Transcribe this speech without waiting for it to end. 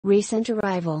Recent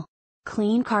arrival.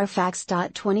 Clean Carfax.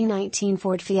 2019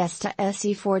 Ford Fiesta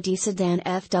SE 4D Sedan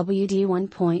FWD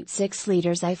 1.6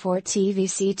 liters i4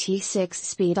 TVCT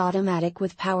 6-speed automatic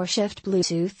with power shift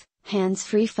Bluetooth,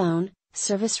 hands-free phone,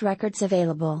 service records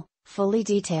available, fully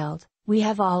detailed. We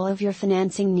have all of your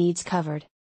financing needs covered.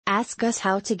 Ask us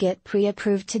how to get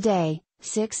pre-approved today.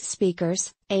 6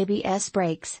 speakers, ABS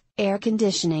brakes, air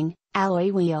conditioning,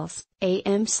 alloy wheels,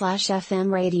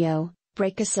 AM/FM radio,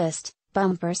 brake assist,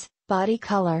 bumpers, body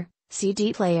color,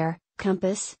 CD player,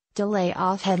 compass, delay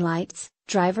off headlights,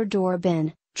 driver door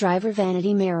bin, driver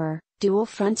vanity mirror, dual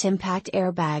front impact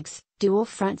airbags, dual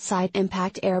front side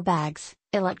impact airbags,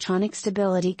 electronic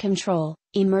stability control,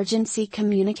 emergency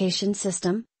communication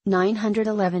system,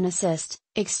 911 assist,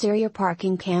 exterior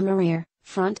parking camera, rear,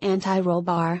 front anti-roll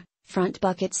bar, front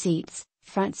bucket seats,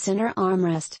 front center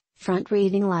armrest, front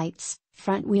reading lights,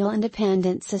 front wheel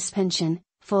independent suspension,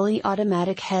 fully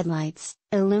automatic headlights,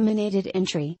 illuminated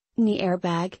entry, knee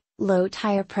airbag, low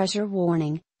tire pressure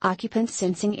warning, occupant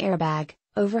sensing airbag,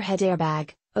 overhead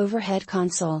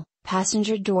console,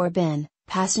 passenger door bin,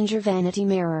 passenger vanity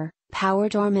mirror, power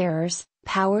door mirrors,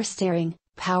 power steering,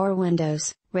 power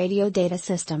windows, radio data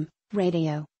system,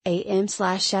 radio,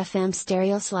 AM/FM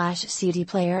stereo/CD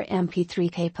player MP3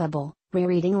 capable, rear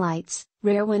reading lights,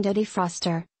 rear window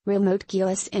defroster, remote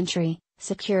keyless entry,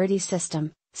 security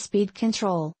system, speed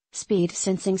control, speed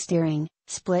sensing steering,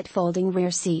 split folding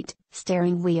rear seat,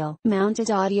 steering wheel mounted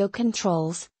audio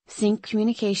controls, sync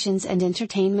communications and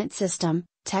entertainment system,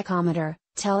 tachometer,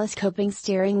 telescoping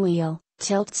steering wheel,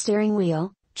 tilt steering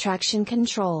wheel, traction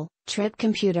control, trip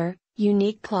computer,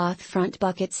 unique cloth front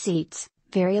bucket seats,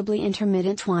 variably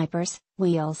intermittent wipers,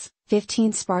 wheels,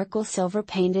 15 sparkle silver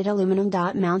painted aluminum.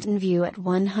 Mountain View at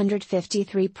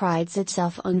 153 prides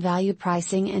itself on value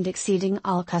pricing and exceeding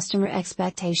all customer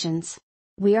expectations.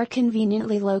 We are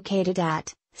conveniently located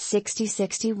at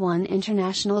 6061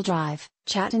 International Drive,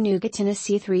 Chattanooga,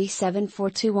 Tennessee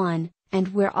 37421,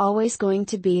 and we're always going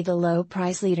to be the low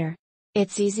price leader.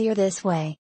 It's easier this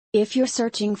way. If you're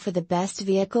searching for the best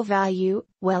vehicle value,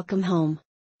 welcome home.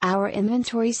 Our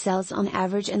inventory sells on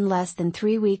average in less than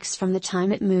 3 weeks from the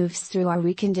time it moves through our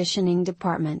reconditioning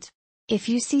department. If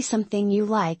you see something you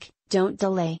like, don't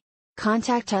delay.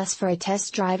 Contact us for a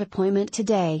test drive appointment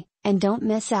today, and don't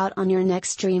miss out on your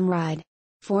next dream ride.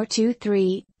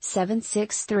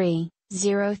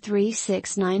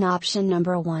 423-763-0369 option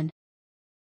number 1.